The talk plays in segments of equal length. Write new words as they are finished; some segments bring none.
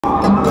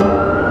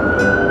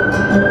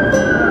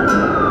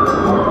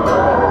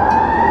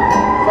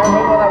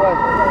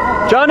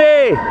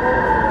Johnny!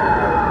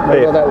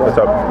 Hey, that way. what's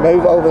up?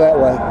 Move over that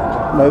way.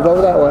 Move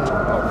over that way.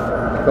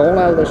 Go on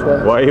over this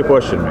way. Why are you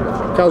pushing me?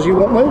 Because you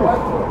won't move.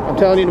 I'm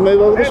telling you to move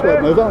over this way.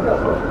 Move on.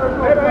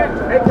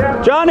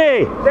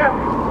 Johnny!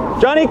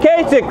 Johnny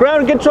Kasich,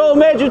 ground control,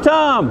 Major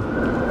Tom.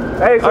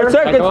 Hey, sir. Our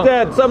circuit's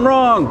dead. Something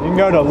wrong. You can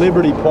go to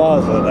Liberty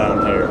Plaza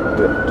down here.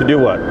 To do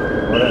what?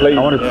 I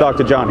wanted to talk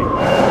to Johnny. Walk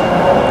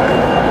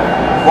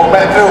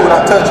back through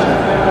without touching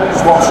it.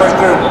 Just walk straight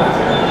through.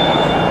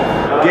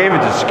 Gave it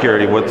to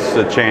security. What's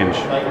the change?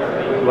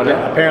 Well,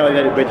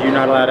 apparently, but you're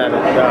not allowed to have a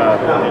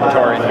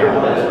guitar in here.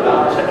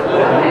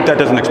 That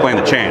doesn't explain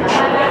the change.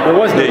 There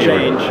was no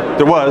change.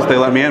 There was. They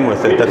let me in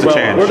with it. That's a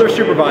change. We're their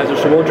supervisors,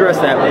 so we'll address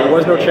that. But there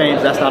was no change.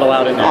 That's not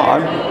allowed in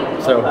there.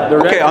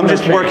 Okay, I'm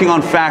just working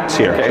on facts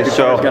here. Okay,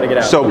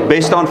 so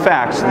based on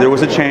facts, there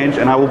was a change,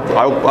 and I'll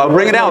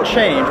bring it out.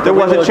 There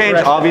was a change.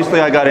 Obviously,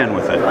 I got in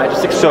with it.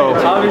 So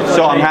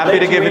I'm happy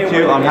to give it to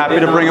you. I'm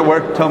happy to bring it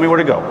where. Tell me where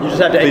to go. You just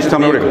have to Please tell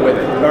me where to go. with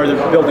it, or the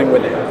building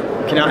with it.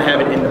 You cannot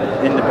have it in the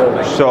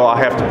building. So I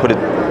have to put it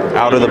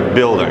out of the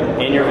building.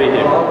 In your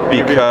vehicle.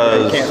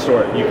 Because you can't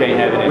store it. You can't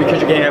have it in. Because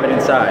you can't have it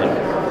inside,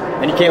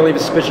 and you can't leave a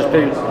suspicious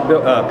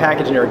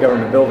package in your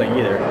government building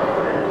either.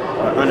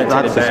 It's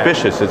not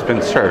suspicious. It's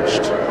been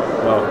searched.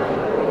 Well,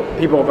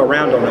 people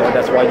around don't know it.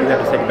 That's why you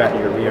have to take it back to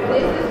your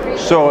vehicle.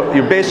 So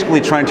you're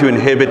basically trying to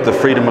inhibit the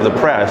freedom of the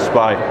press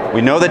by,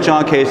 we know that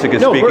John Kasich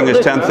is speaking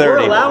this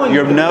 10:30.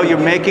 You're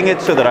making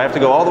it so that I have to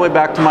go all the way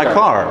back to my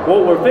car.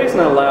 What we're fixing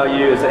to allow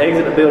you is to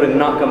exit the building and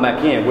not come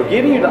back in. We're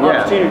giving you the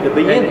opportunity to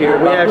be in here.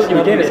 We actually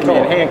begin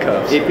in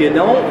handcuffs. If you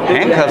don't,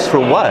 handcuffs for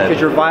what?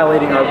 Because you're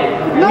violating our.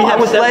 No, I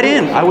was let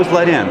in. I was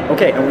let in.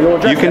 Okay, and we will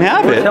address You can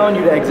have it. We're telling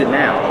you to exit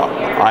now.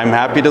 I'm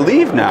happy to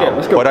leave now. Okay,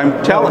 let's go. But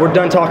I'm telling. We're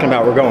done talking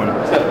about. We're going.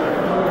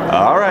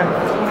 All right.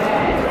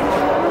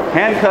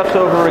 Handcuffs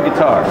over a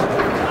guitar.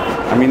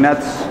 I mean,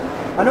 that's.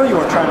 I know you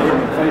weren't trying to hit me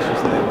in the face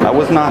just then. I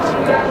was not.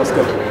 Okay, let's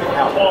go.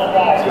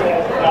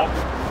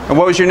 And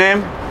what was your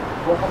name?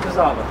 Corporal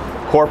Kazava.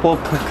 Corporal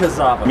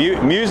Kazava.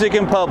 Music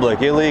in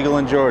public, illegal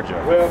in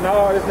Georgia. Well,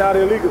 no, it's not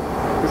illegal.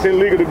 It's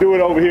illegal to do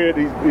it over here at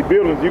these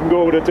buildings. You can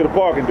go over there to the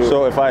park and do it.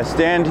 So if I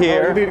stand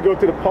here... No, you need to go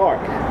to the park.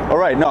 All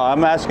right, no,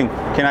 I'm asking,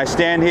 can I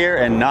stand here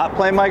and not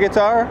play my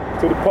guitar?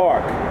 To the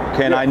park.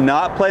 Can I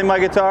not play my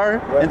guitar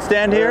and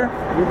stand here?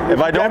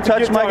 If I don't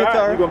touch my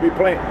guitar? You're going to be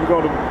playing. You're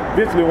going to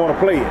eventually want to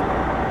play it.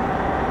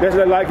 That's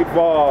like if, if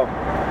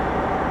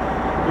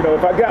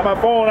I got my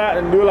phone out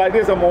and do it like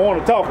this, I'm going to want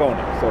to talk on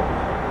it. So,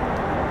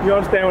 you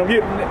understand where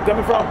I'm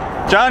coming from?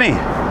 Johnny,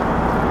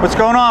 what's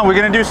going on? We're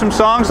going to do some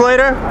songs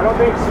later? I don't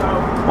think so.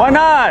 Why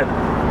not?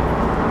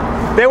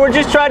 They were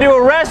just trying to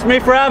arrest me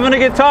for having a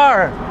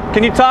guitar.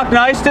 Can you talk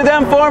nice to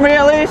them for me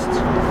at least?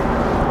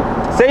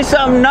 Say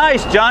something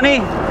nice,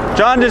 Johnny.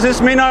 John, does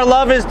this mean our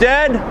love is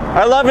dead?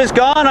 Our love is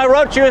gone? I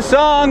wrote you a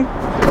song.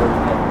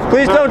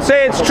 Please don't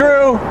say it's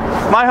true.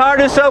 My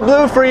heart is so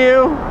blue for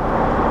you.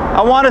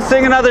 I want to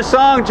sing another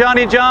song,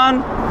 Johnny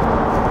John.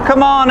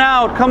 Come on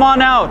out, come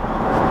on out.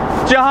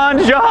 John,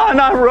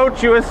 I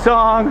wrote you a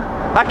song.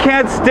 I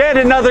can't stand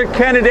another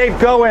candidate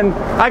going.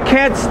 I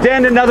can't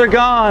stand another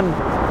gone.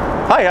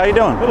 Hi, how you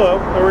doing? Hello,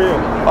 how are you?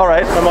 All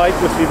right. I'm Mike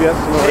with CBS.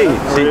 Hey,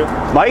 how are you?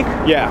 Mike?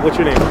 Yeah, what's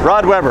your name?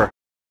 Rod Weber.